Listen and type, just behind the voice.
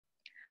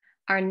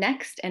Our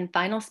next and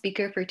final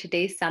speaker for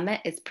today's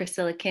summit is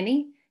Priscilla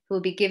Kinney, who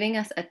will be giving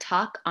us a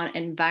talk on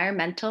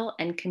environmental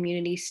and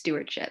community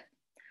stewardship.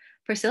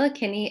 Priscilla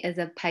Kinney is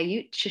of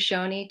Paiute,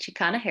 Shoshone,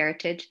 Chicana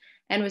heritage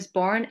and was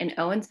born in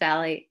Owens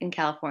Valley in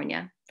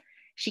California.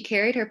 She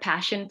carried her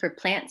passion for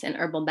plants and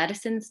herbal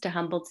medicines to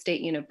Humboldt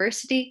State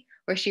University,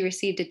 where she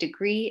received a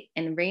degree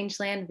in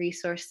Rangeland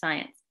Resource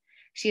Science.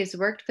 She has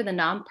worked for the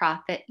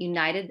nonprofit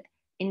United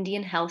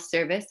Indian Health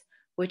Service,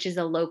 which is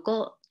a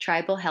local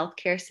tribal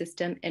healthcare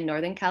system in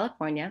Northern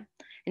California,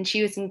 and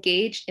she was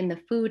engaged in the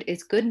Food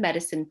is Good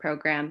Medicine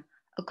program,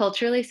 a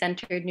culturally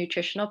centered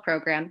nutritional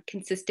program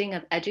consisting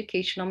of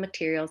educational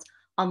materials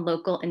on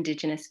local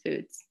Indigenous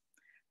foods.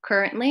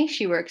 Currently,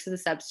 she works as a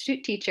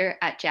substitute teacher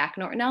at Jack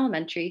Norton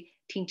Elementary,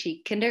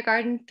 teaching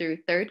kindergarten through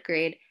third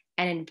grade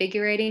and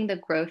invigorating the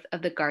growth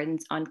of the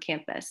gardens on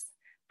campus.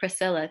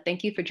 Priscilla,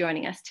 thank you for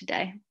joining us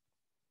today.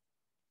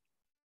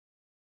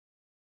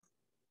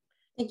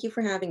 Thank you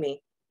for having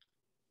me.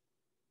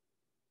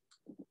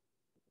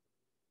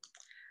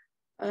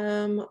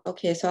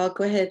 Okay, so I'll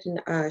go ahead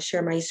and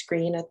share my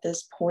screen at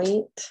this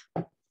point.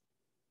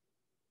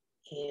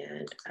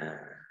 And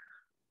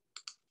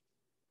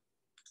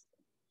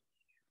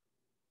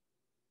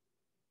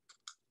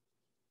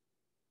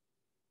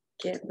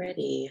get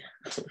ready.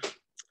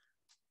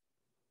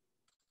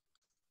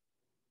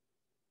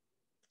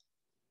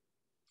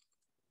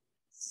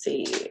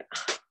 See,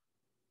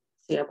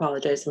 I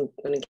apologize. I'm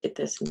going to get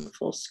this in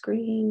full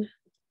screen.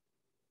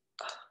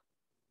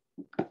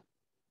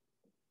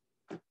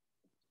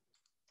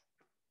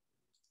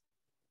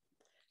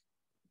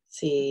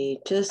 See,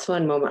 just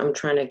one moment. I'm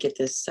trying to get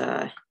this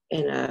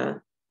in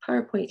a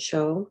PowerPoint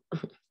show.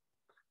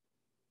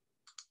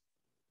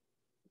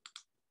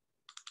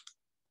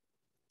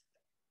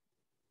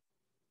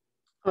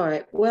 All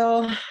right,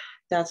 well,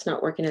 that's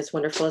not working as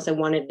wonderful as I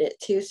wanted it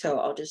to, so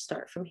I'll just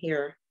start from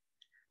here.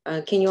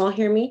 Can you all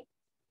hear me?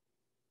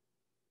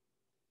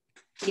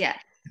 Yes,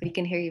 we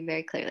can hear you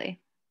very clearly.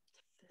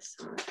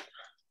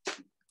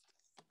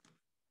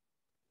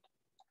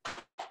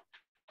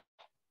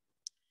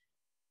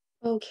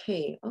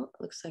 Okay, oh,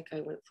 looks like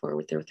I went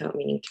forward there without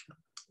meaning to.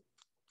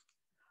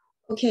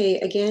 Okay,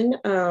 again,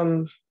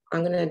 I'm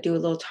gonna do a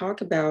little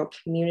talk about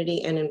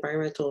community and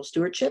environmental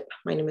stewardship.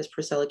 My name is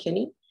Priscilla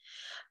Kinney.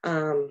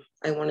 I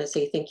wanna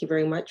say thank you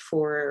very much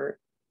for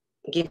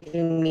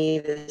giving me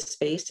the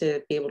space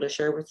to be able to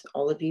share with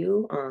all of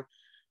you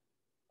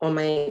on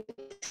my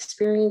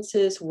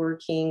experiences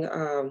working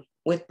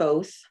with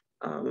both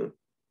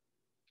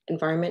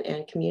environment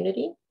and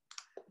community.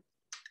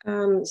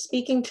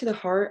 Speaking to the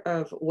heart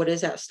of what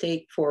is at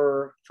stake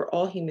for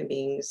all human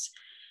beings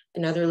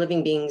and other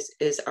living beings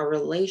is our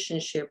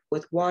relationship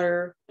with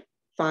water,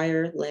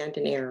 fire, land,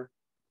 and air.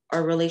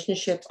 Our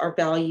relationship, our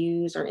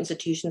values, our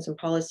institutions and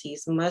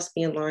policies must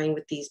be in line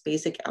with these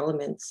basic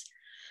elements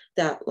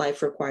that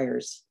life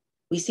requires.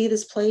 We see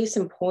this place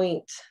and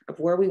point of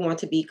where we want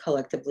to be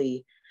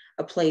collectively,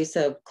 a place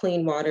of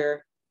clean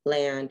water,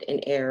 land,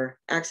 and air,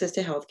 access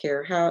to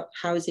healthcare,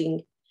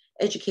 housing,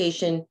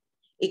 education,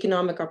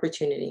 economic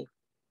opportunity.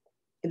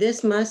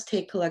 This must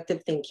take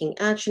collective thinking,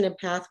 action, and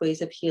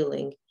pathways of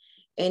healing.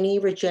 Any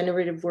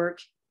regenerative work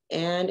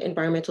and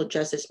environmental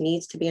justice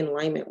needs to be in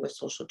alignment with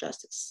social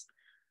justice.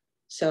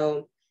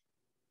 So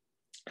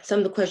some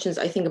of the questions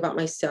I think about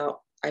myself,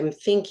 I'm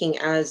thinking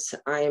as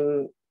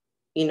I'm,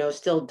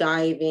 still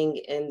diving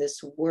in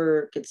this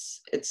work,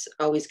 it's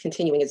always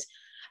continuing, is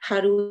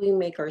how do we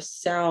make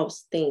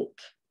ourselves think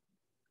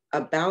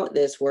about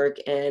this work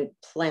and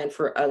plan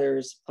for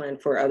others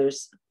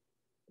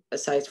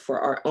besides for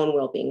our own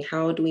well-being?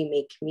 How do we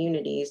make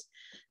communities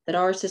that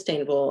are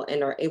sustainable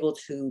and are able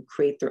to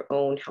create their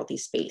own healthy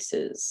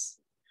spaces?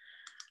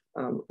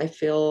 I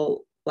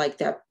feel like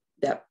that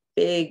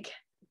big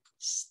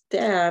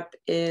step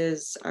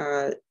is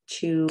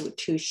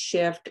to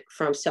shift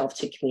from self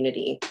to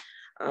community.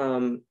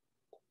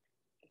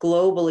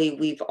 Globally,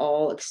 we've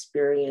all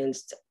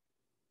experienced,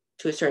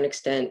 to a certain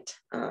extent,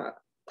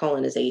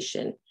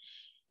 colonization.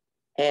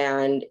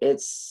 And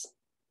it's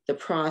the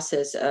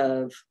process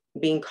of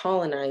being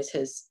colonized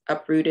has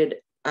uprooted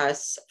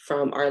us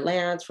from our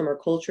lands, from our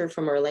culture,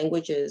 from our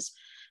languages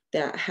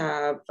that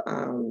have,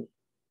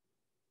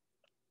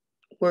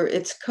 where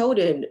it's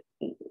coded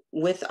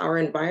with our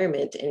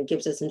environment and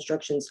gives us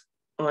instructions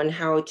on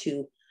how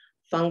to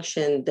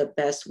function the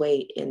best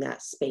way in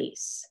that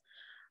space.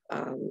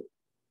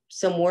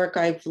 Some work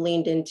I've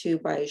leaned into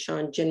by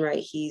Sean Jinwright,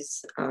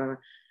 he's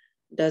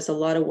does a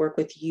lot of work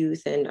with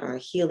youth and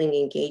healing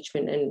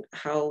engagement and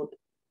how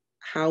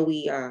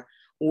we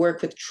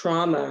work with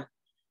trauma.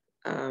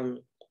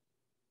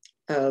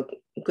 A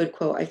good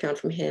quote I found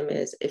from him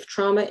is, if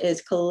trauma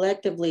is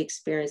collectively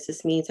experienced,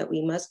 this means that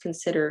we must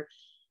consider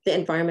the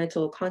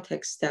environmental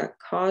context that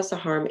caused the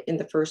harm in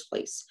the first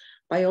place.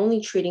 By only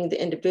treating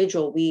the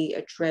individual, we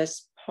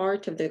address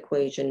part of the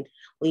equation,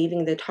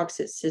 leaving the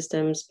toxic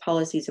systems,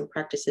 policies, and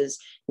practices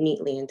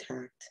neatly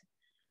intact.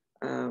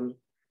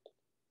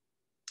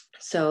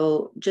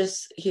 So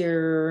just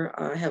here,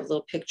 I have a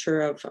little picture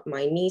of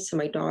my niece and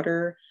my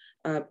daughter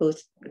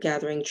both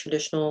gathering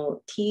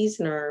traditional teas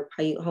in our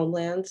Paiute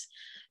homelands.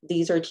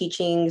 These are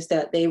teachings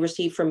that they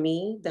received from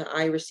me, that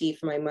I received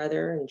from my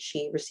mother, and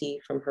she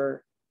received from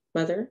her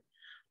mother.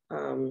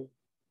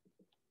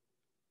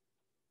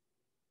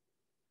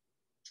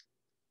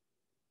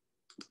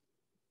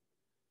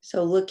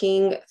 So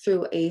looking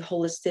through a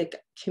holistic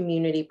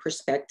community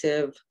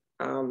perspective,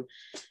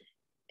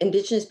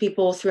 Indigenous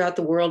people throughout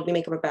the world, we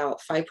make up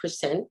about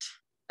 5%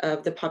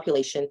 of the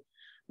population,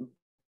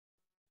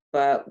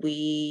 but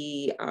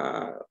we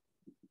are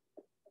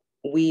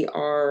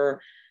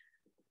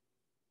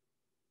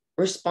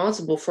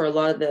responsible for a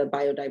lot of the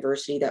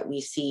biodiversity that we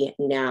see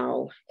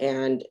now.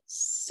 And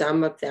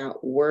some of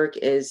that work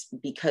is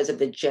because of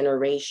the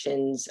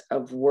generations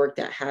of work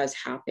that has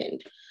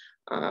happened.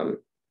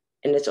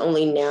 And it's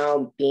only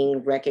now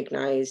being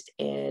recognized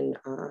in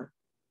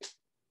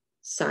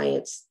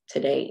science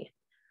today.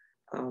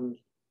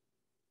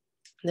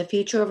 The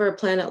future of our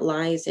planet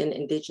lies in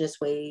Indigenous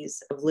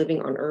ways of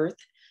living on Earth,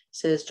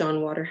 says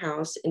John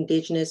Waterhouse,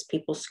 Indigenous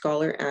people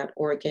scholar at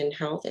Oregon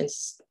Health and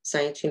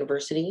Science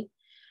University.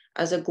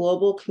 As a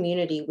global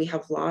community, we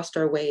have lost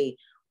our way.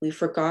 We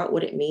forgot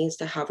what it means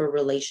to have a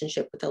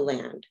relationship with the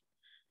land.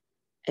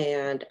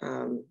 And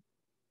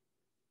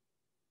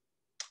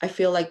I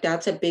feel like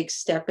that's a big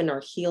step in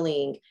our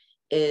healing,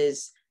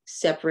 is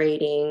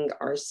separating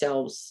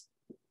ourselves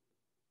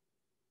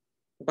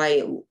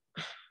by,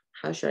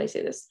 how should I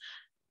say this?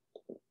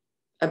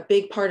 A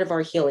big part of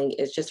our healing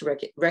is just to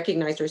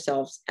recognize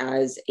ourselves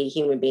as a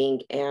human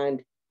being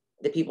and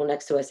the people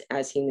next to us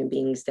as human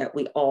beings, that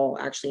we all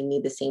actually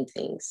need the same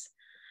things,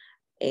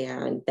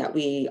 and that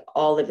we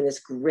all live in this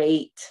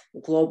great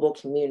global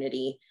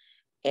community.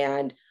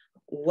 And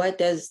what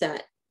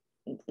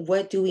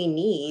do we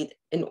need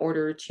in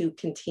order to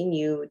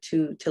continue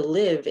to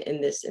live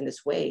in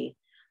this way?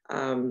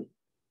 I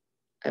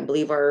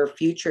believe our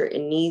future,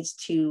 it needs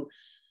to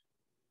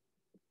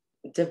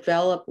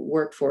develop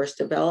workforce,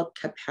 develop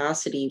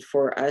capacity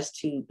for us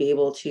to be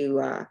able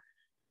to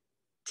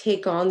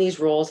take on these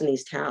roles and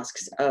these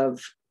tasks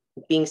of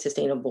being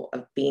sustainable,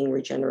 of being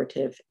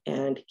regenerative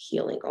and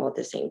healing all at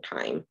the same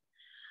time.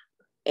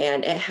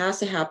 And it has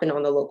to happen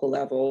on the local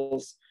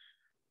levels.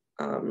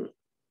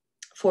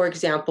 For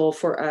example,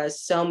 for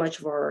us, so much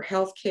of our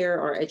healthcare,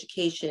 our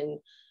education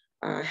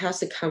has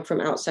to come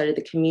from outside of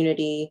the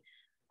community.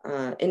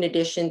 In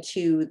addition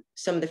to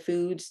some of the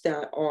foods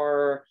that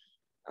are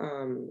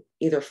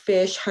either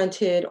fish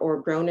hunted or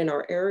grown in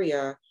our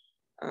area,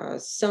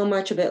 so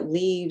much of it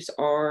leaves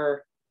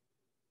our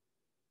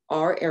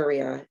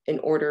area in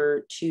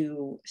order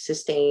to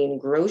sustain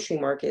grocery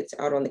markets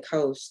out on the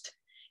coast.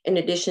 In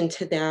addition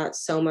to that,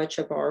 so much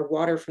of our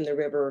water from the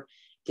river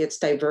gets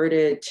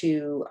diverted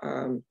to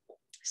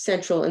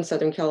Central and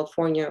Southern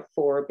California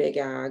for big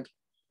ag,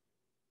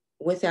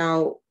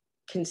 without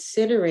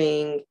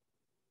considering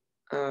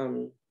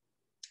the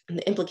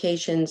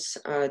implications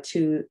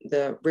to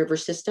the river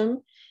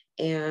system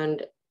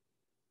and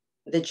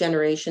the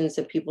generations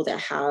of people that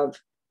have,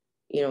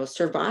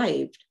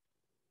 survived.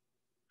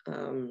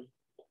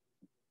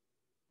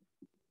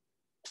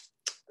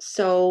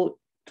 So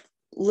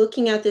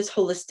looking at this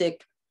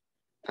holistic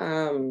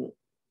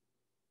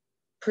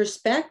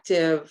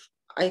perspective,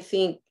 I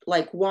think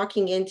like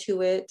walking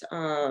into it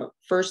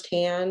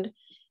firsthand,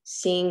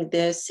 seeing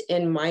this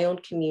in my own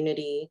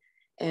community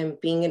and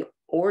being an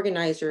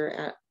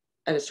organizer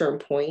at a certain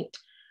point,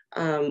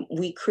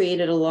 we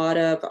created a lot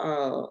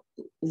of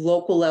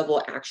local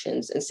level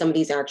actions. And some of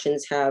these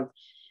actions have,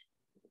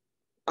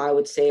 I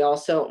would say,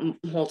 also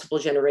multiple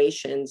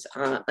generations.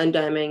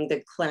 Undamming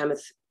the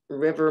Klamath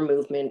River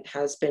movement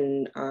has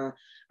been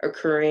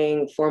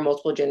occurring for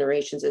multiple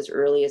generations, as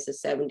early as the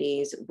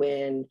 70s,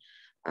 when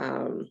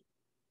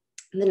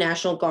the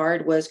National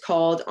Guard was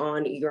called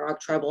on Yurok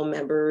tribal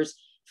members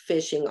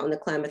fishing on the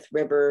Klamath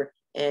River,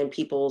 and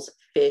people's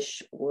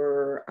fish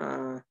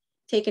were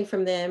taken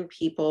from them,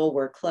 people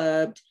were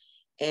clubbed,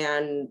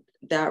 and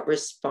that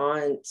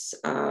response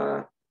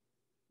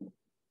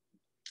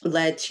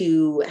led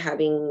to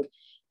having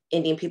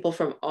Indian people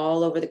from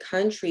all over the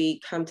country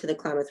come to the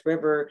Klamath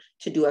River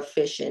to do a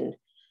fishing.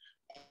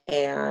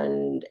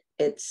 And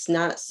it's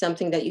not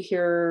something that you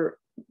hear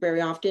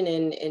very often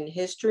in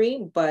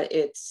history, but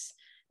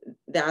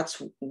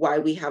that's why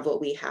we have what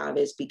we have,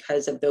 is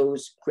because of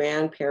those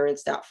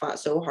grandparents that fought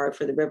so hard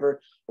for the river.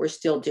 We're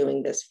still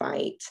doing this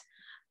fight.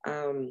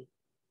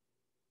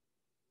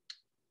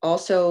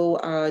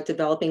 Also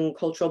developing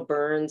cultural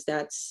burns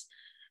that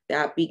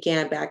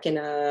began back in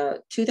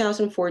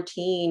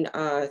 2014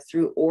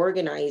 through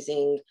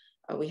organizing.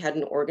 We had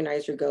an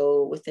organizer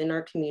go within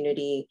our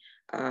community,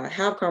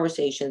 have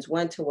conversations,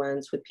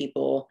 one-to-ones with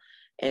people,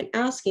 and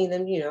asking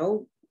them,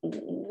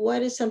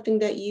 what is something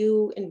that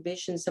you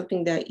envision,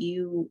 something that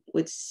you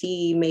would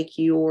see make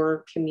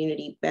your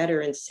community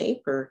better and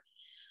safer?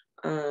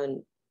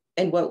 And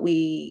what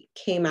we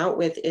came out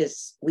with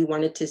is we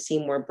wanted to see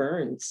more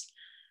burns.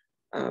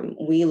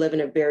 We live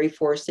in a very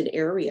forested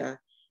area,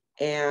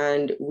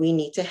 and we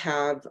need to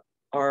have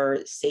our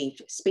safe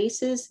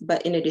spaces.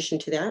 But in addition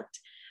to that,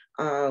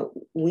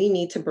 we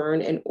need to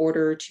burn in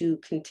order to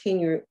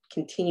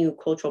continue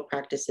cultural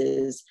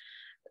practices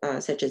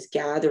such as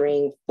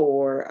gathering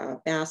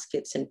for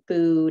baskets and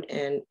food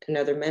and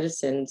other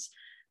medicines.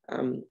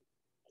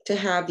 To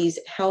have these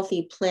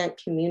healthy plant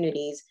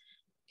communities,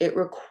 it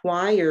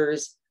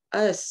requires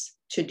us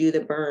to do the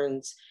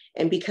burns.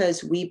 And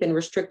because we've been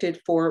restricted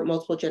for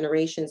multiple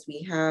generations,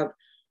 we have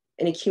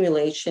an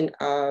accumulation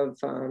of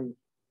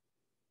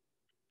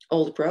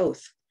old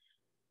growth.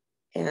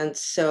 And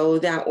so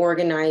that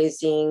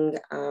organizing,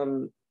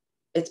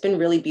 it's been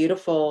really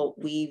beautiful.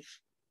 We've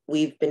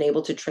been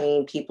able to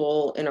train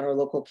people in our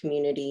local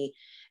community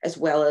as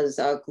well as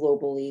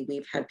globally.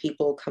 We've had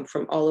people come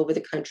from all over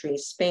the country,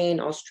 Spain,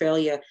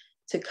 Australia,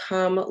 to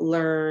come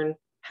learn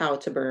how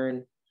to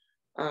burn.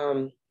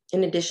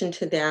 In addition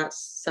to that,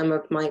 some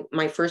of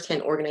my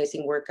firsthand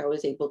organizing work, I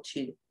was able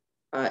to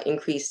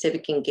increase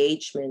civic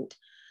engagement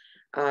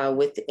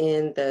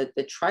within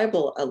the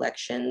tribal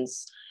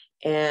elections,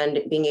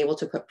 and being able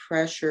to put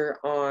pressure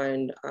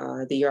on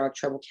the Yurok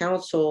Tribal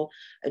Council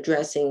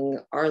addressing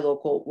our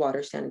local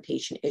water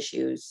sanitation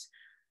issues.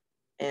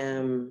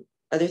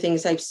 Other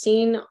things I've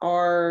seen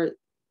are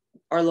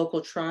our local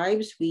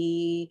tribes.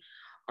 We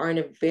are in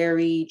a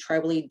very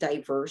tribally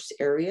diverse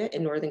area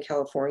in Northern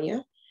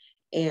California.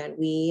 And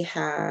we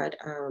had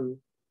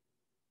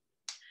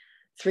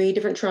 3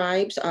 different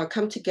tribes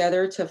come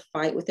together to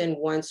fight within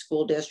one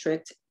school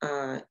district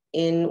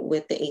in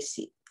with the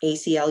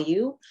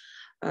ACLU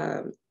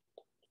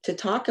to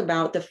talk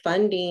about the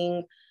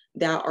funding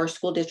that our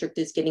school district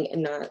is getting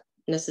and not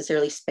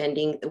necessarily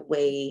spending the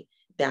way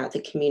that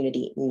the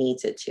community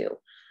needs it to.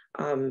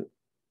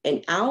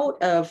 And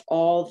out of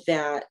all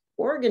that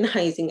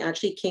organizing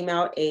actually came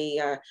out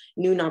a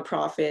new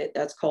nonprofit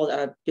that's called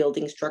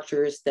Building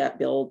Structures That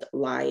Build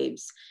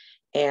Lives.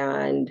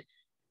 And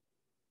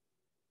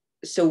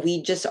so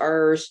we just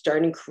are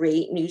starting to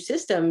create new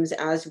systems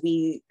as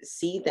we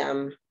see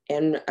them.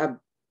 And a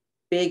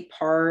big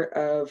part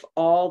of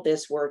all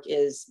this work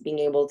is being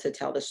able to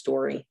tell the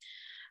story.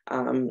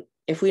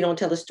 If we don't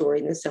tell the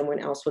story, then someone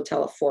else will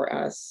tell it for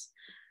us.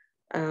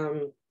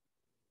 And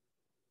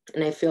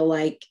I feel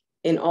like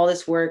in all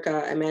this work,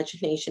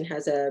 imagination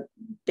has a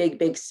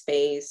big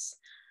space.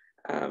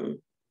 I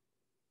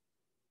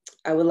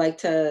would like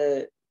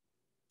to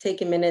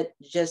take a minute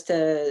just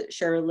to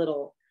share a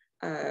little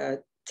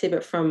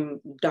tidbit from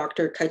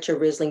Dr. Cutcha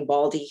Risling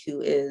Baldy,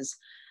 who is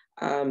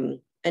a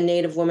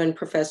Native woman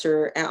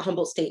professor at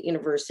Humboldt State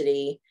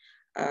University.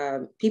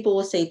 People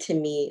will say to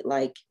me,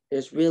 like,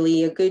 there's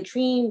really a good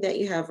dream that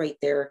you have right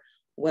there.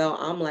 Well,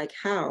 I'm like,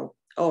 how?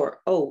 Or,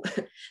 oh,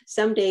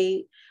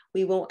 someday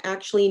we won't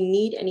actually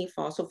need any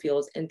fossil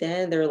fuels. And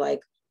then they're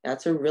like,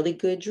 that's a really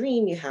good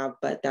dream you have,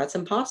 but that's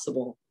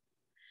impossible.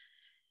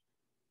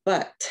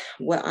 But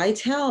what I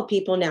tell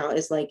people now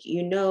is like,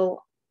 you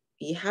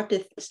have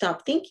to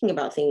stop thinking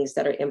about things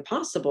that are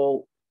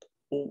impossible.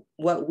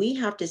 What we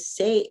have to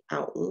say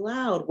out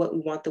loud, what we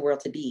want the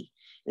world to be.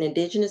 In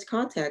Indigenous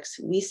context,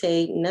 we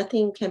say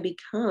nothing can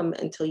become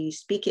until you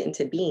speak it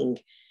into being.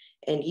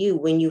 And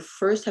when you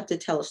first have to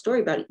tell a story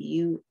about it,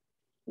 you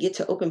get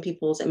to open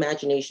people's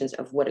imaginations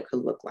of what it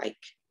could look like.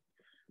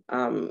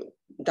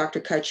 Dr.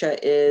 Cutcha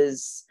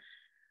is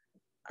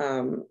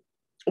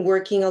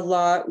working a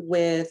lot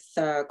with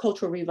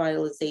cultural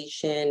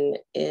revitalization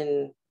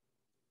in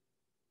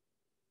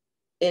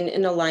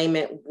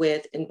alignment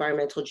with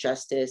environmental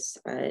justice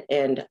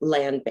and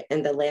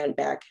the Land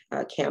Back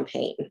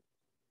campaign.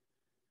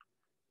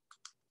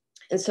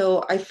 And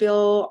so I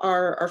feel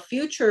our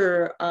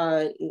future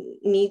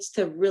needs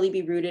to really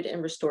be rooted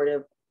in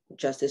restorative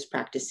justice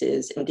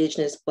practices.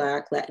 Indigenous,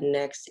 Black,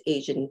 Latinx,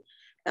 Asian,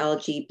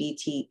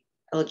 LGBTQT,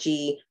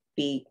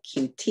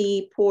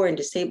 poor and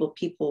disabled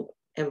people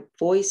and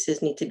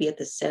voices need to be at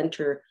the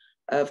center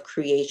of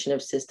creation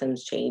of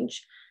systems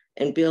change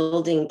and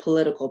building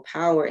political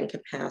power and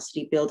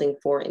capacity building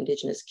for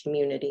Indigenous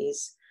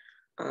communities.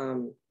 I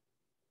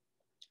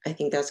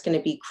think that's going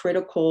to be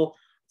critical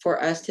for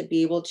us to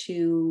be able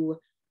to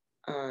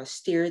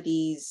steer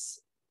these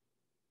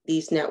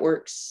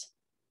networks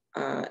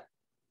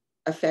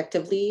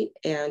effectively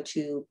and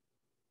to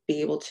be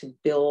able to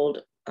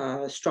build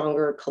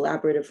stronger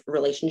collaborative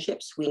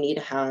relationships. We need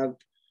to have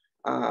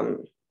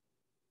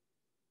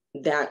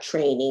that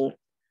training,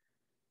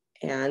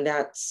 and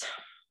that's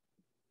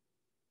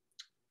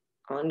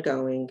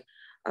ongoing.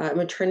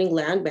 Returning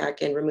land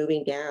back and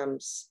removing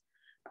dams.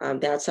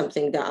 That's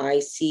something that I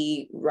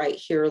see right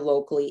here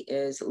locally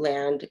is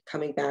land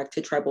coming back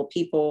to tribal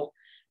people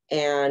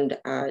and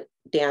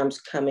dams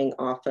coming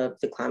off of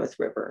the Klamath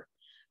River.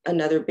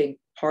 Another big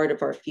part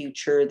of our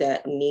future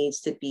that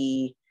needs to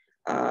be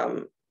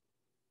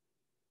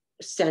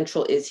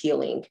central is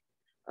healing.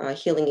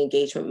 Healing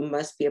engagement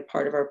must be a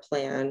part of our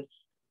plan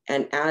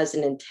and as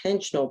an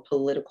intentional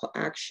political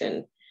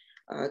action.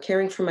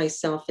 Caring for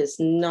myself is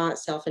not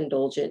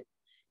self-indulgent.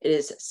 It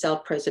is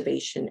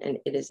self-preservation, and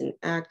it is an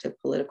act of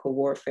political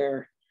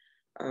warfare.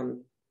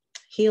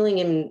 Healing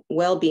and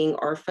well-being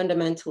are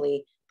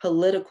fundamentally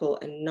political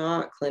and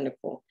not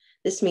clinical.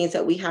 This means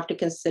that we have to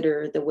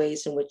consider the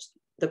ways in which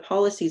the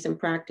policies and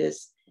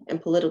practice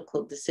and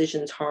political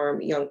decisions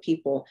harm young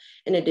people,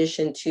 in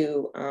addition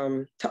to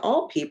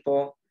all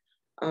people.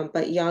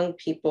 But young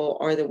people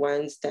are the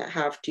ones that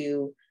have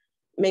to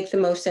make the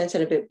most sense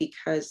out of it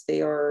because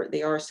they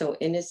are so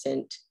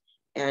innocent,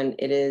 and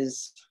it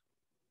is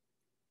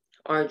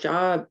our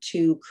job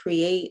to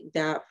create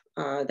that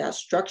that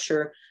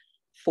structure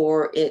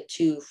for it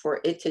to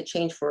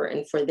change,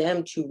 and for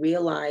them to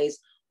realize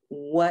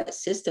what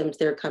systems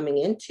they're coming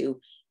into.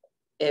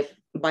 If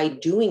by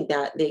doing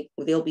that,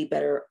 they'll be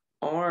better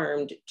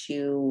armed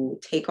to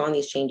take on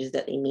these changes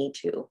that they need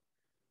to.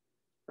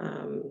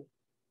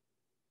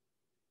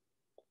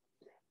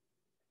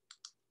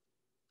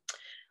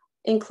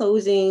 In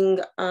closing,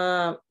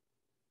 I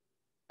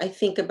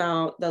think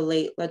about the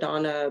late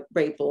LaDonna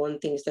Brable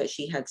and things that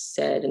she had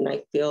said, and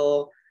I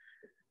feel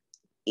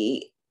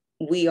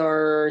we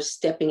are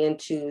stepping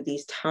into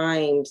these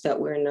times that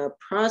we're in a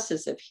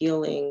process of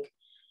healing.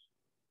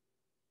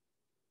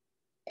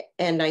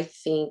 And I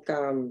think,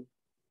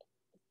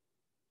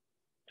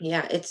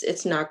 yeah,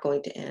 it's not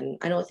going to end.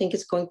 I don't think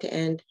it's going to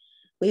end.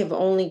 We have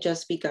only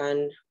just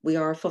begun. We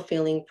are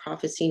fulfilling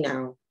prophecy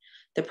now.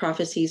 The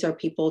prophecies our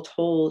people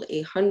told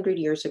 100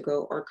 years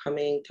ago are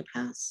coming to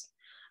pass.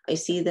 I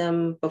see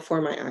them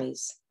before my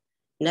eyes.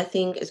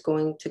 Nothing is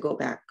going to go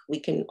back. We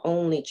can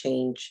only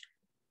change.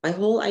 My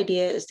whole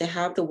idea is to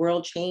have the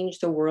world change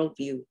the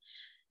worldview,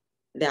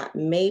 that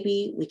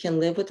maybe we can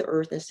live with the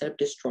earth instead of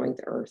destroying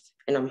the earth.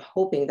 And I'm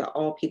hoping that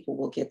all people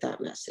will get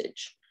that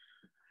message.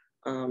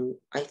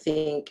 I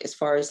think as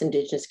far as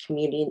Indigenous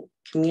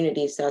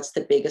communities, that's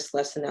the biggest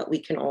lesson that we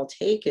can all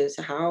take, is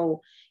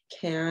how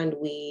can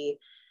we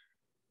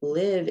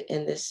live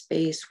in this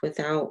space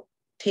without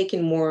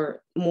taking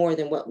more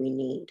than what we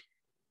need.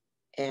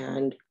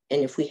 And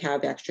if we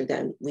have extra,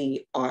 then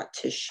we ought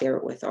to share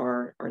it with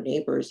our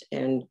neighbors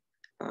and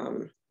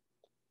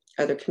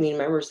other community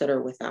members that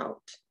are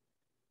without.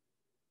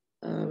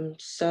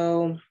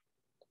 So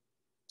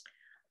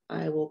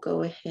I will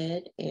go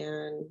ahead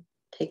and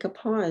take a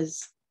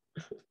pause.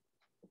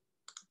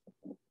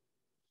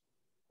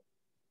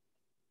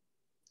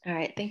 All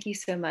right, thank you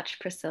so much,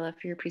 Priscilla,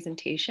 for your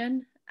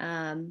presentation.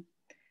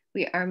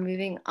 We are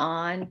moving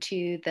on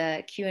to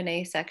the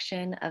Q&A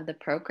section of the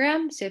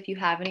program. So if you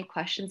have any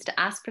questions to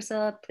ask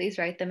Priscilla, please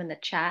write them in the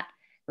chat.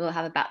 We'll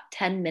have about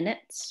 10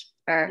 minutes.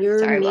 You're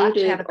sorry, muted, we'll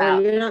actually have about...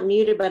 or you're not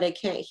muted, but I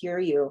can't hear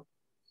you.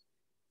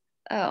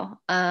 Oh,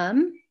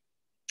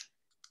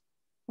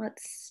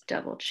 let's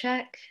double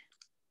check.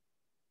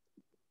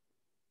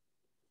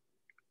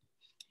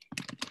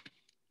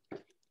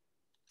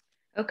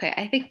 Okay,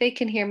 I think they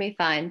can hear me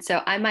fine.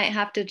 So I might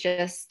have to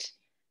just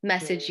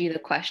message you the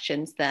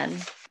questions then,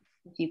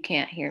 if you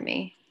can't hear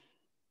me.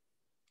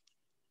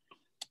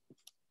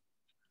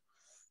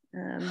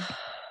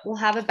 We'll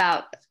have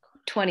about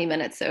 20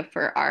 minutes though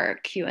for our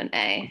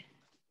Q&A.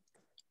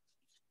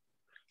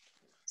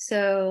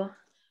 So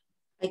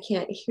I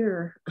can't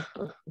hear.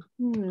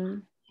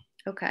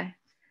 Okay.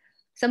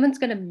 Someone's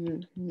gonna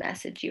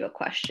message you a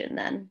question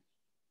then.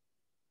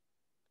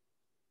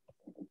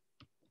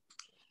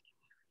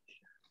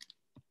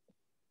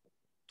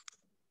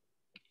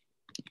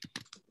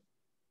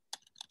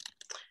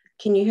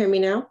 Can you hear me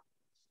now?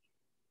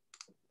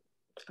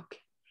 Okay.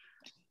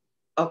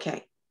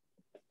 Okay.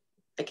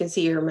 I can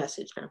see your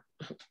message now.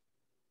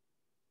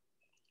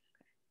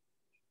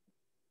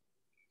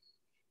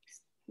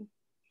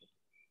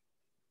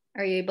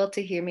 Are you able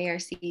to hear me or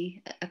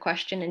see a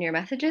question in your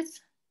messages?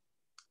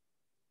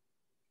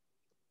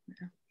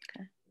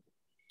 Okay.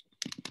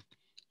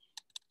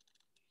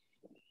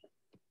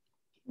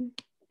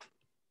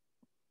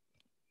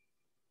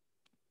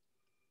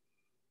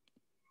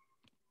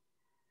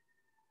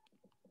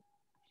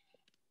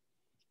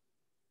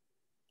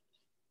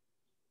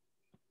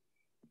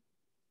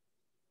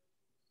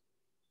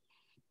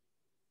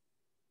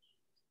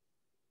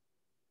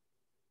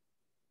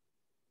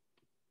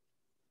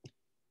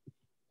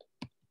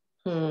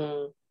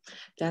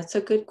 That's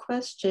a good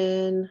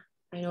question.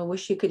 I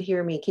wish you could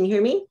hear me. Can you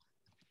hear me?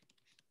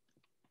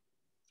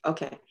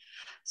 Okay.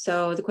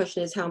 So the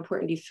question is, how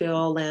important do you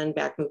feel land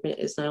back movement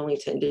is not only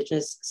to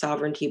Indigenous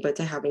sovereignty, but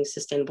to having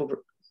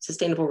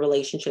sustainable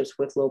relationships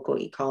with local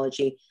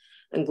ecology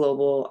and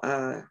global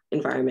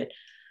environment?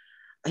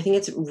 I think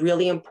it's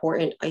really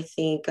important. I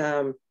think,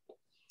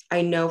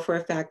 I know for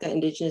a fact that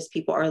Indigenous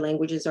people, our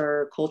languages,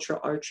 our culture,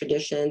 our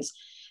traditions,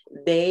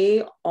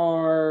 they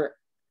are,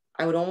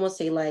 I would almost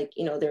say, like,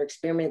 they're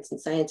experiments and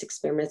science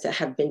experiments that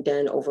have been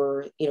done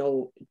over,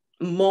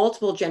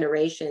 multiple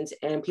generations,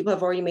 and people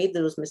have already made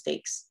those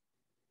mistakes,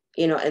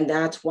 and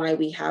that's why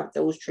we have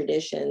those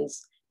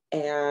traditions.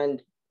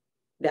 And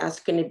that's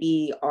going to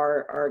be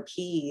our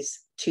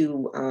keys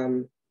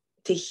to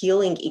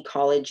healing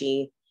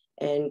ecology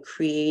and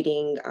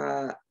creating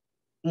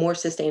more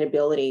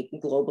sustainability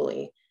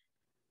globally,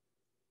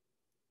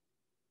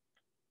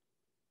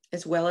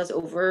 as well as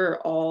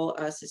overall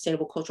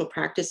sustainable cultural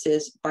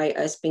practices by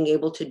us being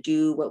able to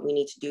do what we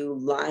need to do,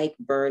 like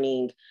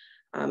burning.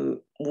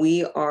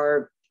 We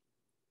are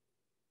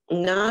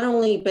not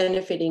only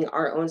benefiting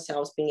our own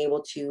selves, being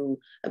able to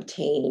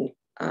obtain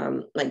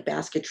like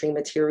basketry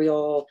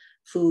material,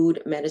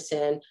 food,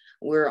 medicine,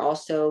 we're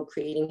also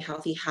creating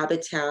healthy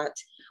habitat.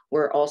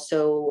 We're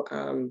also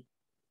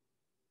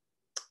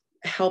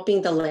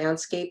helping the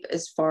landscape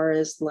as far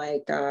as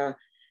like,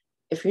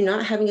 if you're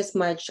not having as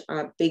much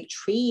big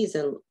trees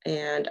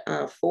and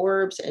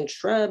forbs and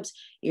shrubs,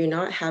 you're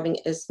not having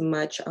as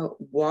much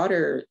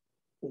water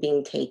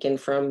being taken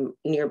from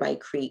nearby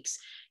creeks.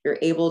 You're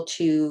able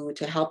to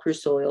help your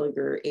soil,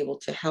 you're able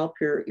to help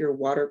your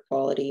water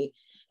quality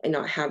and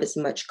not have as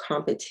much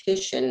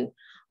competition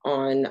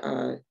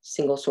on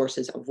single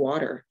sources of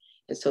water.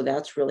 And so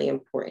that's really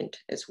important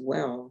as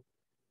well.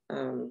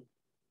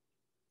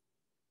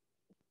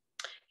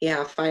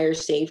 Yeah, fire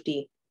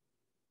safety.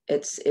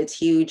 It's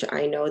huge.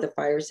 I know the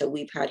fires that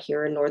we've had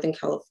here in Northern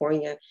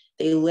California,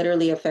 they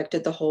literally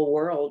affected the whole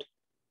world.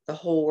 The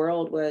whole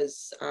world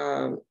was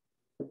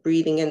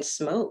breathing in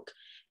smoke.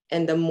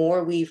 And the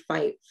more we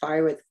fight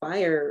fire with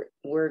fire,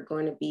 we're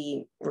going to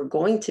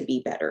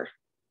be better.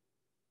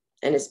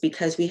 And it's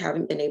because we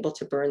haven't been able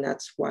to burn.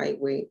 That's why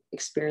we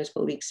experience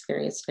what we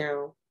experience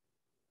now.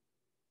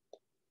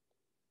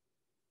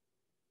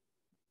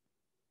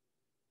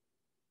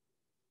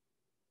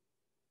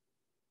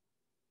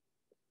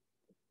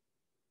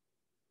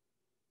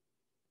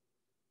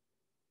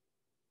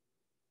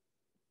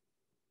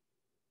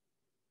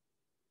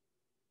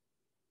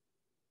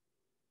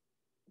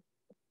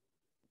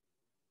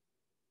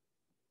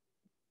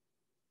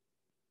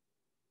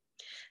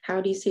 How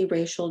do you see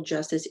racial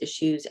justice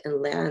issues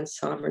and land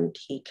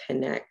sovereignty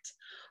connect?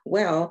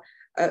 Well,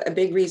 a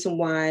big reason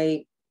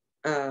why,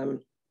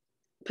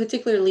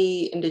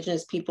 particularly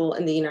Indigenous people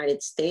in the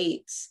United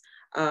States,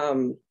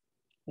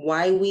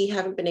 why we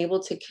haven't been able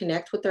to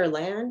connect with our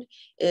land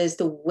is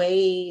the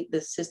way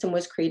the system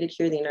was created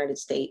here in the United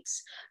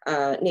States.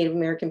 Native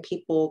American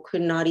people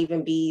could not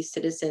even be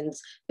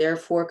citizens,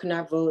 therefore could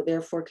not vote,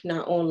 therefore could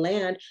not own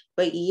land,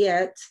 but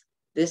yet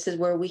this is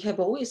where we have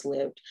always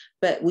lived,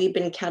 but we've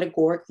been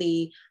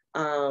categorically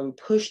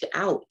pushed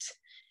out.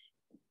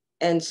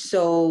 And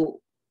so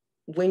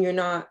when you're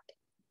not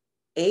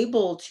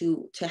able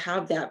to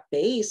have that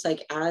base,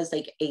 like as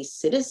like a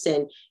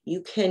citizen,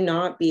 you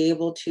cannot be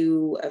able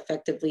to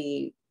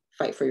effectively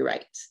fight for your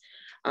rights.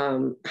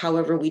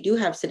 However, we do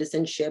have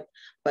citizenship,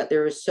 but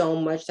there is so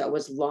much that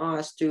was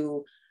lost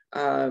through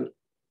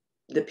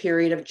the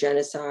period of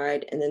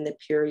genocide and then the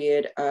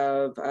period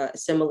of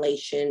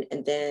assimilation,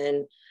 and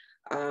then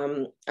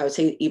I would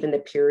say even the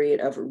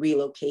period of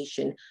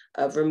relocation,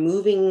 of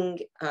removing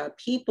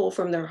people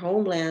from their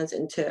homelands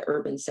into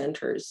urban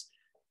centers.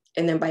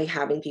 And then by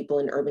having people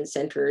in urban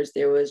centers,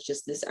 there was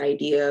just this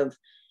idea of,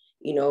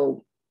 you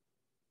know,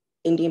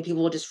 Indian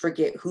people will just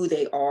forget who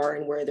they are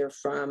and where they're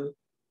from.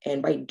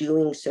 And by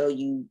doing so,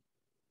 you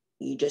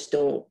just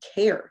don't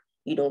care.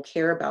 You don't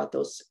care about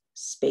those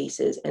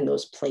spaces and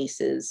those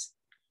places.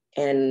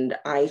 And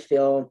I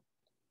feel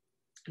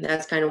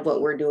that's kind of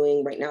what we're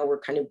doing right now. We're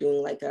kind of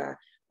doing like a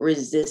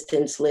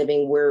resistance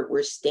living.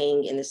 We're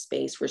staying in the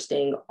space. We're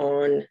staying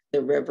on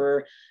the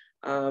river,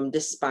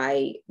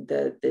 despite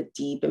the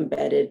deep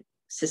embedded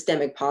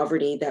systemic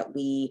poverty that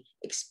we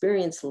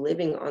experience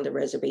living on the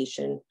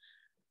reservation.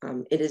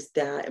 It is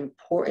that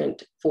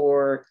important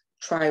for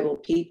tribal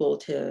people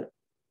to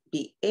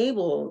be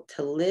able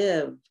to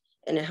live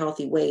in a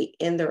healthy way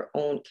in their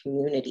own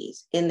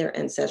communities, in their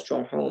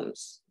ancestral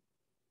homes.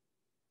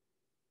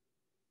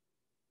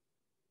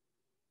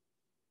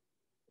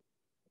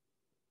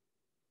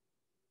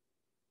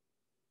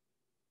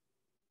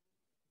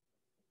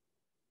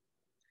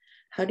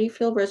 How do you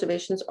feel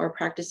reservations are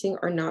practicing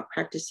or not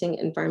practicing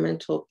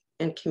environmental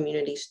and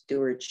community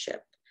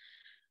stewardship?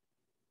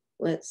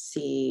 Let's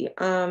see.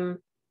 Well,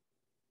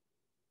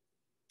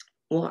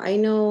 I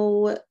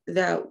know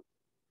that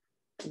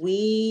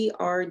we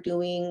are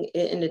doing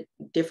it in a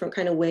different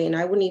kind of way. And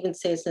I wouldn't even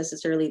say it's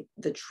necessarily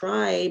the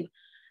tribe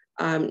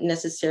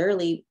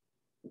necessarily,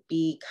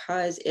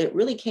 because it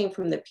really came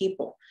from the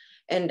people.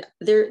 And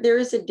there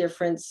is a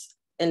difference,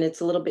 and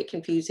it's a little bit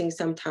confusing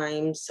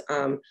sometimes,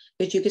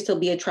 because you can still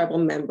be a tribal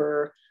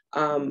member,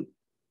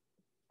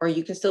 or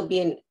you can still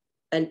be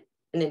an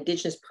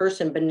Indigenous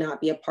person, but not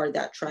be a part of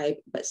that tribe,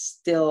 but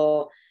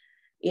still,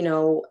 you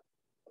know,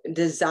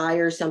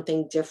 desire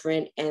something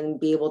different and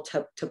be able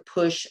to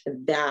push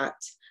that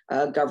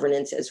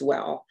governance as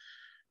well.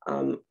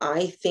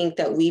 I think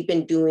that we've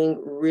been doing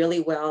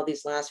really well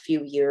these last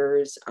few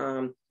years.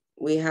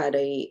 We had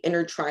a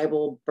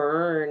intertribal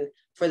burn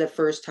for the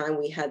first time.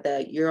 We had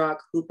the Yurok,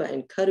 Hoopa,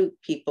 and Kadu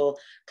people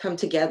come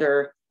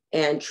together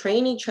and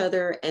train each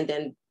other and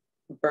then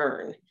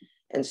burn.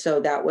 And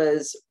so that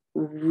was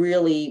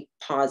really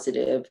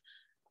positive.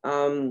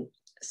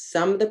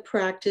 Some of the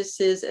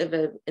practices of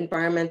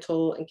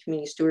environmental and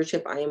community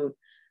stewardship I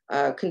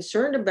am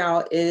concerned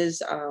about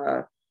is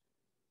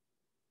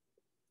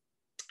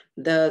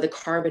the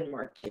carbon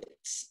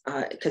markets,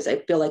 because I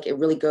feel like it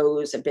really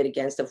goes a bit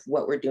against of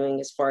what we're doing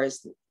as far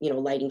as, you know,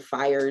 lighting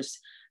fires.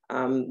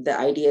 The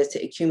idea is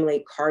to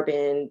accumulate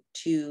carbon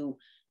to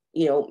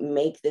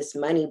make this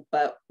money,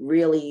 but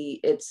really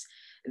it's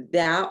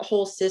that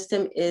whole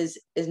system is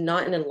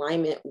not in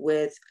alignment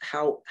with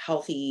how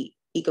healthy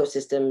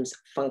ecosystems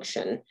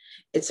function.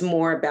 It's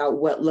more about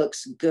what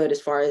looks good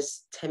as far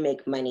as to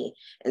make money.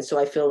 And so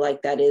I feel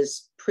like that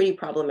is pretty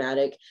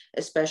problematic,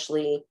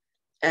 especially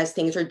as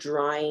things are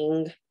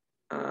drying,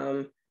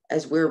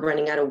 as we're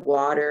running out of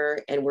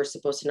water and we're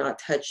supposed to not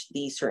touch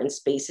these certain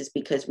spaces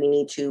because we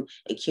need to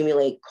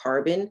accumulate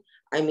carbon.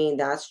 I mean,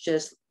 that's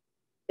just,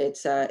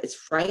 it's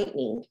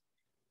frightening.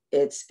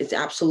 It's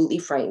absolutely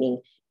frightening.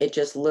 It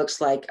just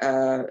looks like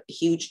a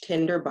huge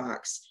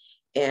tinderbox,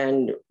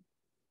 and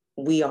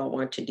we all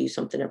want to do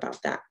something about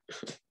that.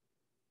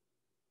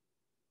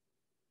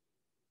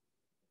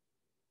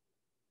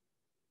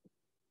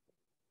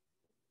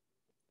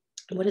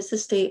 What is the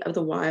state of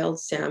the wild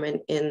salmon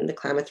in the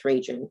Klamath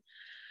region?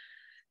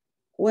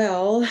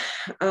 Well,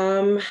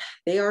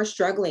 they are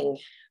struggling.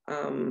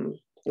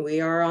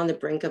 We are on the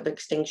brink of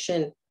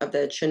extinction of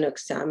the Chinook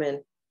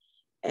salmon.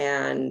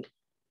 And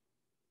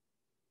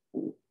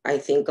I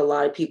think a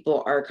lot of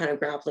people are kind of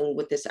grappling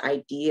with this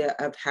idea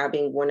of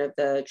having one of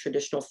the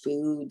traditional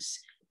foods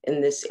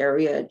in this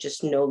area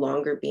just no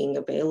longer being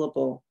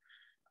available.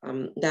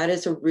 That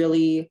is a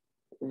really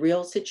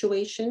real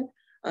situation.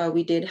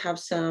 We did have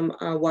some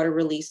water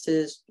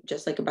releases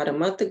just like about a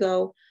month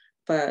ago,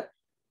 but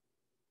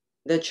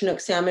the Chinook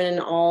salmon and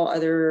all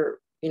other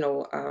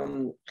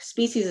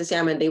species of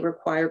salmon, they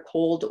require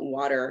cold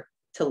water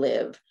to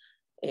live.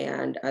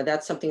 And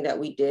that's something that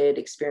we did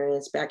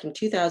experience back in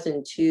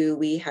 2002.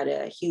 We had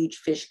a huge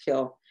fish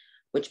kill,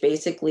 which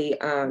basically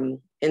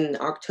in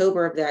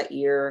October of that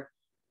year,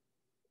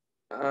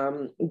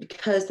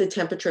 because the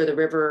temperature of the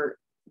river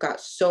got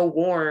so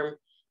warm,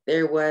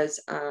 there was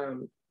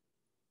an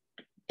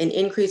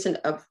increase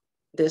of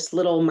this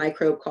little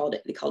microbe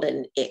they called it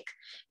an ick.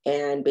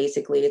 And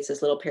basically it's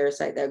this little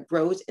parasite that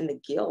grows in the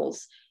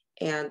gills,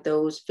 and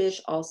those fish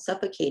all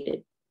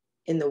suffocated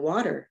in the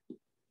water.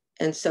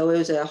 And so it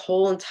was a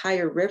whole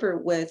entire river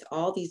with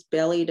all these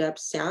bellied up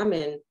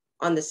salmon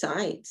on the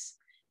sides.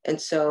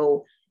 And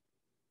so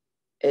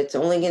it's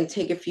only going to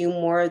take a few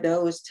more of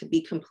those to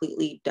be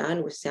completely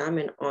done with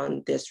salmon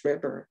on this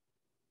river.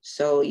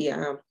 So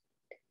yeah,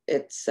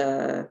 it's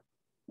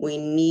we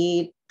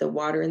need the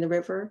water in the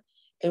river,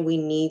 and we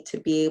need to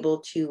be able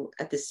to,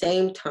 at the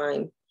same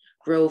time,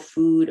 grow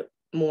food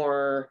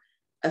more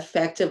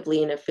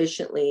effectively and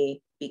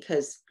efficiently,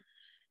 because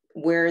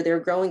where they're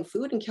growing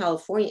food in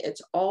California,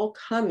 it's all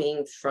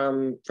coming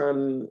from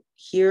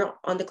here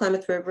on the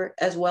Klamath River,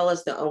 as well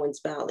as the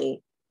Owens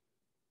Valley.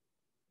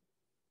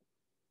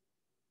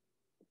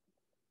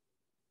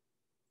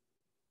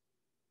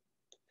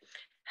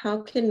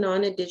 How can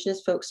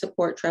non-Indigenous folks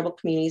support tribal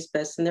communities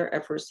best in their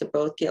efforts to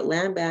both get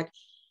land back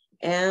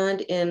and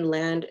in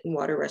land and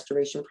water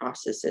restoration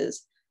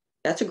processes?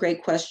 That's a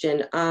great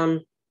question.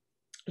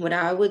 What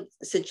I would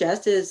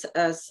suggest is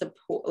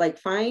support,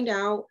 find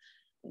out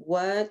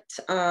what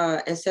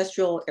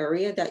ancestral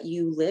area that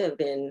you live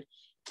in,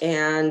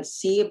 and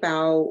see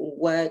about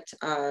what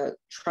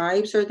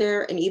tribes are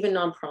there, and even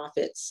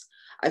nonprofits.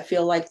 I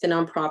feel like the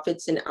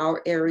nonprofits in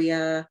our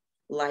area,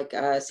 like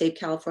Save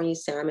California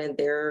Salmon,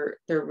 they're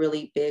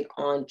really big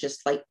on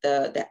just like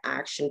the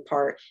action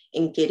part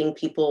in getting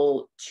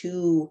people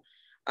to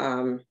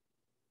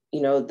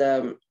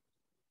the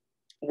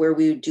where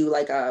we do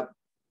like a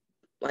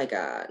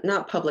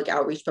not public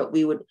outreach, but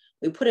we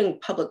put in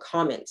public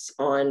comments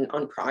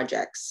on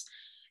projects,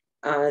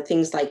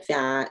 things like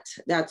that.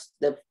 That's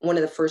one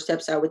of the first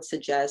steps I would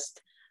suggest.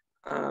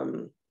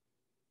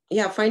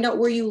 Yeah, find out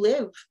where you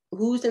live,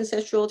 whose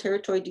ancestral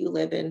territory do you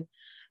live in,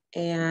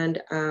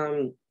 and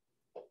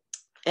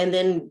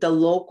then the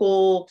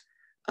local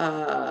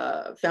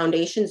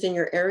foundations in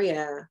your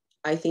area,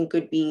 I think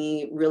would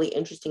be really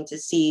interesting to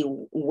see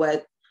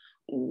what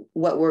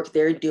work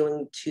they're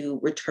doing to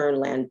return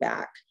land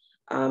back.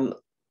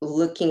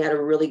 Looking at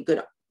a really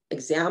good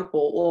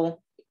example,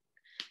 well,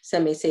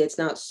 some may say it's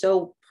not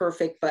so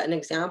perfect, but an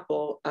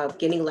example of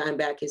getting land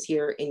back is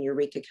here in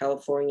Eureka,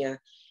 California.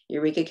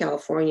 Eureka,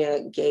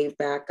 California gave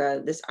back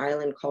this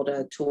island called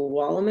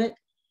Tualamet,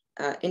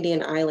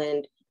 Indian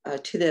island,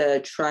 to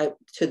the tribe,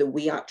 to the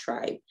Wiyot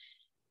tribe.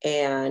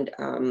 And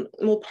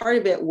part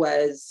of it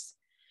was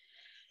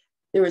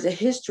there was a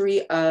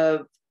history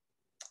of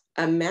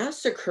a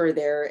massacre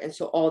there, and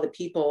so all the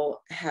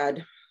people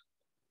had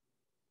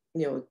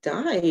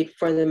died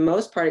for the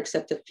most part,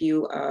 except a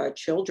few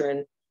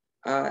children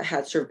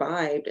had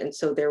survived. And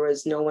so there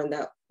was no one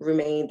that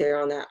remained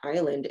there on that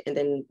island. And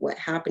then what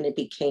happened, it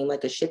became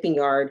like a shipping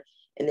yard,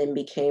 and then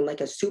became like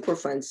a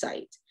Superfund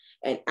site.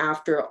 And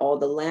after all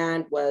the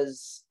land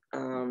was,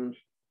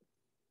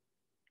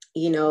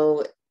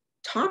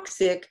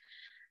 toxic,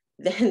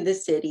 then the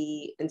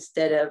city,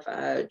 instead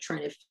of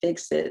trying to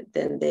fix it,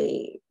 then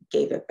they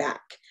gave it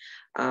back.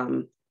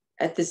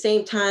 At the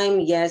same time,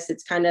 yes,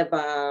 it's kind of,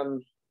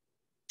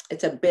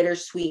 it's a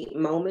bittersweet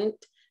moment.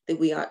 The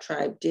Wiyot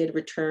tribe did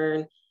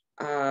return.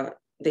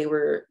 They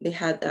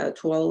had the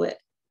Tualamet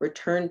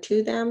returned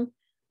to them.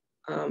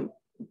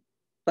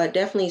 But but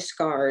definitely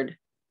scarred.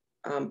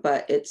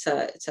 But it's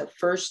a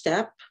first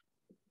step.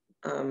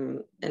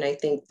 And I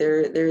think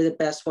they're the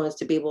best ones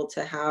to be able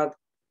to have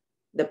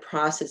the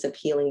process of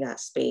healing that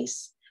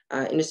space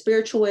in a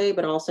spiritual way,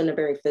 but also in a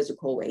very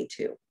physical way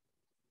too.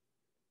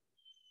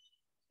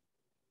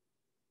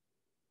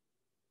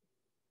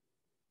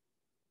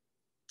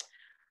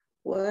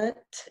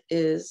 What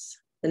is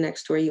the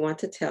next story you want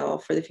to tell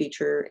for the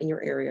future in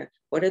your area?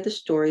 What are the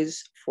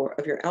stories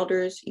of your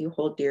elders you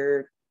hold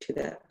dear to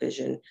that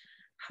vision?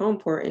 How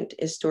important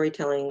is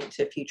storytelling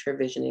to future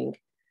visioning?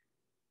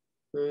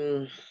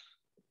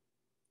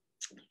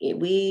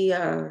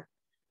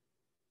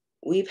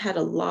 We've had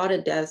a lot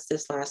of deaths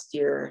this last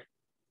year,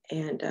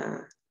 and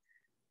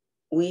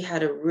we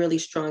had a really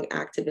strong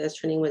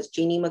activist. Her name was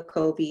Jeannie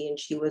McCovey, and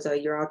she was a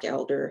Yurok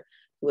elder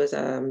who was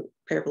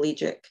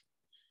paraplegic.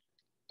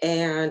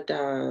 And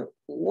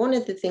one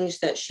of the things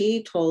that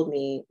she told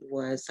me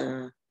was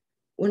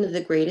one of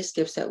the greatest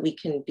gifts that we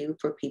can do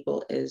for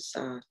people is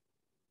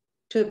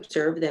to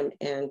observe them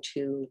and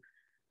to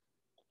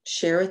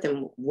share with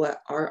them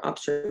what our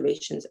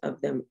observations of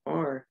them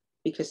are.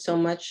 Because so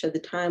much of the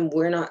time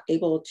we're not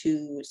able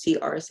to see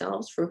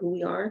ourselves for who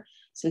we are.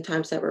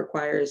 Sometimes that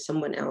requires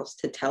someone else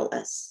to tell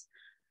us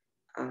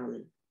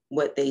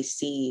what they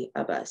see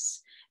of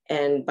us.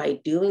 And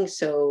by doing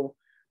so,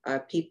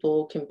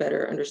 people can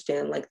better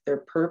understand like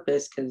their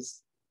purpose,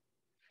 because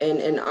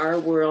in our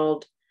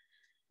world,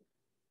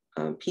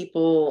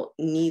 people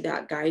need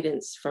that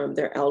guidance from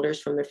their elders,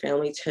 from their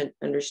family, to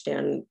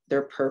understand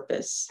their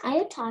purpose. Are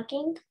you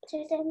talking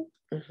to them?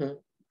 Mm-hmm.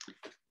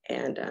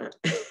 And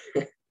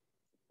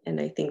and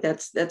I think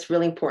that's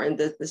really important.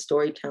 That the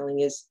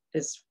storytelling is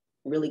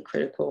really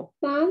critical.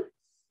 Mom,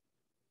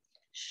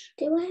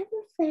 do I have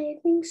a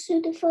bathing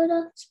suit for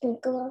the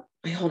sprinkler?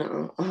 Wait, hold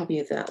on. I'll help you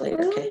with that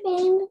later. I want Okay. a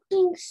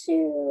bathing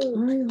suit. All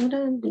right, hold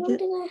on. When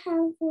did I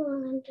have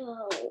one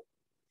though?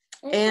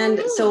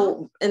 And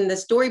so in the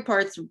story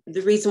parts,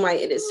 the reason why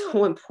it is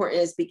so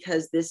important is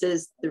because this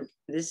is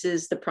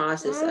the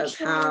process of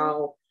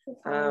how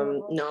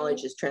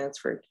knowledge is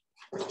transferred.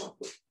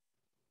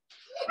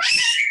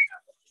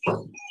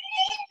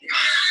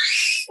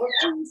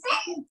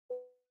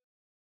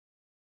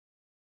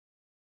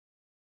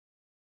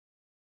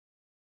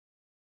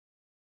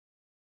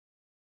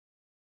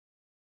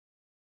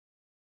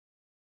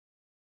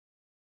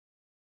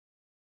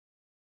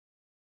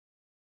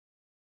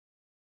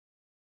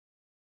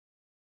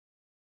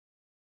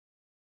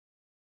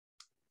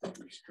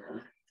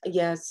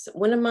 Yes,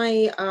 one of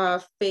my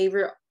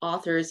favorite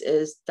authors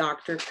is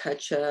Dr.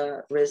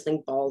 Kutcha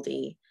Risling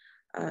Baldy.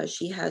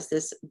 She has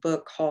this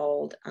book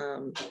called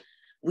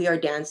We Are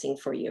Dancing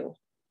for You.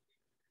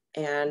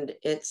 And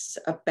it's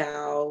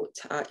about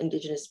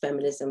Indigenous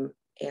feminism.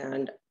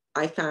 And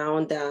I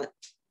found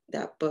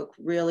that book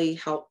really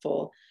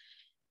helpful,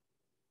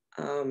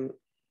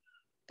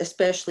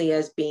 especially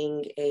as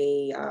being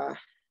a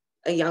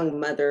young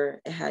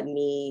mother. It had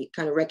me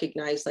kind of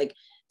recognize like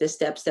the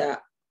steps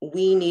that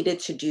we needed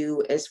to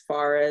do as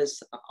far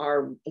as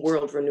our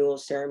world renewal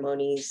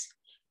ceremonies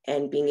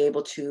and being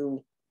able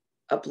to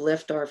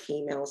uplift our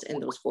females in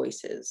those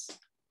voices.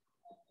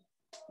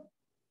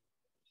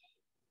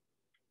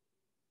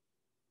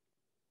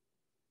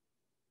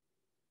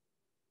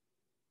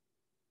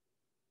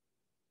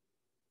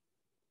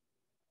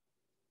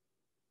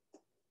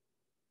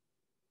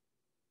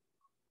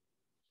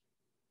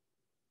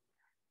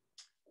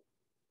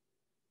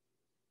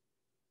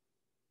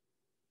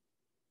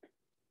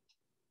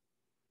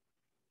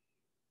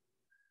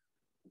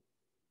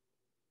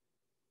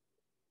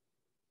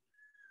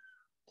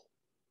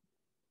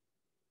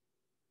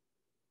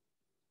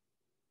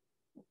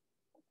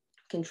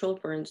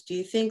 Controlled burns. Do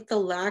you think the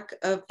lack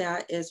of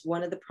that is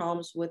one of the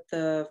problems with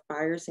the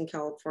fires in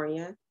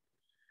California?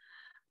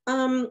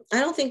 I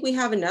don't think we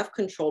have enough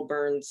controlled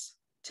burns,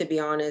 to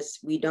be honest.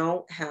 We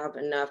don't have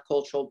enough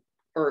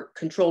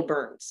controlled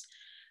burns,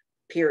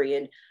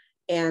 period.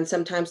 And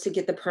sometimes to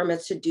get the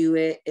permits to do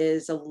it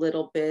is a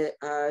little bit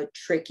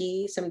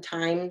tricky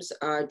sometimes,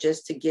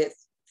 just to get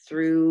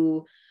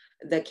through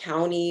the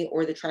county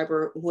or the tribe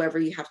or whoever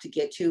you have to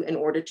get to in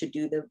order to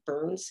do the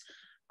burns,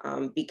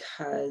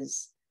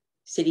 because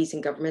cities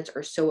and governments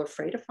are so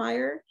afraid of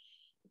fire.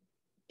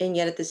 And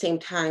yet at the same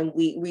time,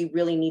 we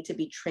really need to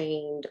be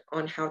trained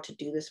on how to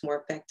do this more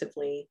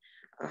effectively.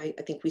 I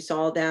think we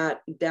saw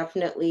that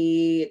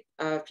definitely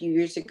a few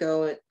years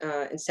ago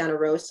in Santa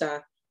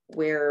Rosa,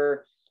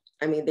 where,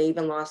 I mean, they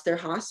even lost their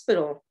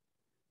hospital.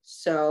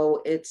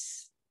 So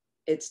it's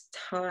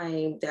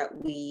time that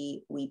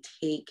we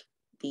take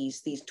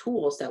these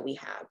tools that we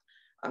have,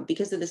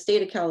 because of the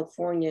state of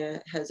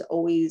California has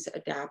always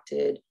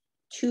adapted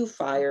to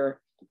fire.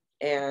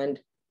 And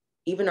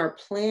even our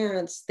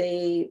plants,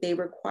 they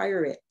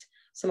require it.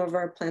 Some of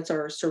our plants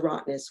are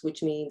serotinous,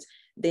 which means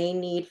they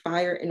need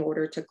fire in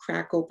order to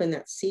crack open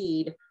that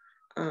seed.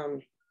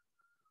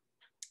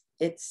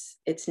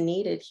 It's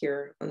needed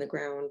here on the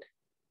ground.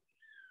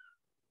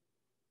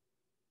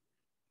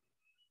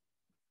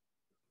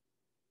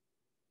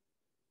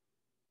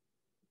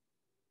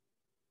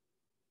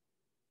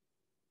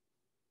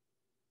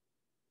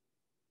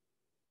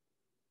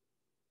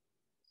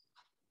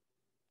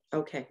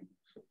 Okay.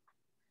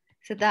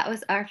 So that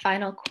was our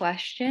final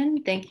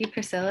question. Thank you,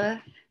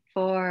 Priscilla,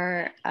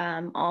 for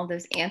all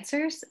those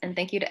answers. And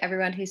thank you to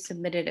everyone who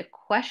submitted a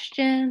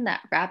question.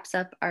 That wraps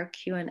up our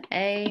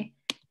Q&A.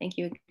 Thank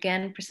you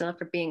again, Priscilla,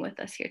 for being with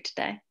us here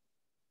today.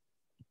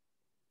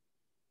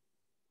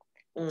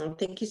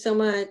 Thank you so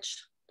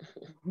much.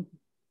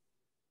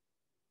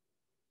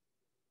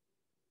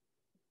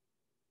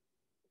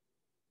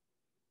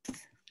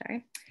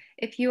 Sorry.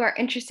 If you are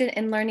interested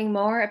in learning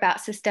more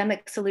about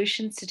systemic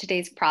solutions to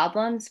today's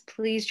problems,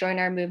 please join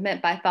our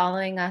movement by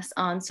following us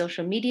on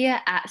social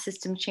media at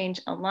System Change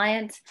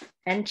Alliance,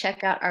 and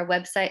check out our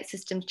website,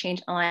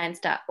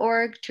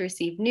 systemchangealliance.org, to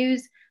receive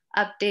news,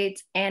 updates,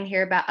 and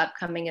hear about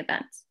upcoming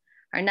events.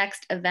 Our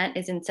next event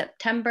is in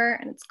September,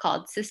 and it's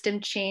called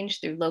System Change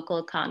Through Local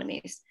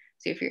Economies.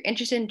 So if you're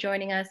interested in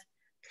joining us,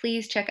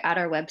 please check out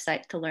our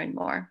website to learn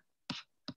more.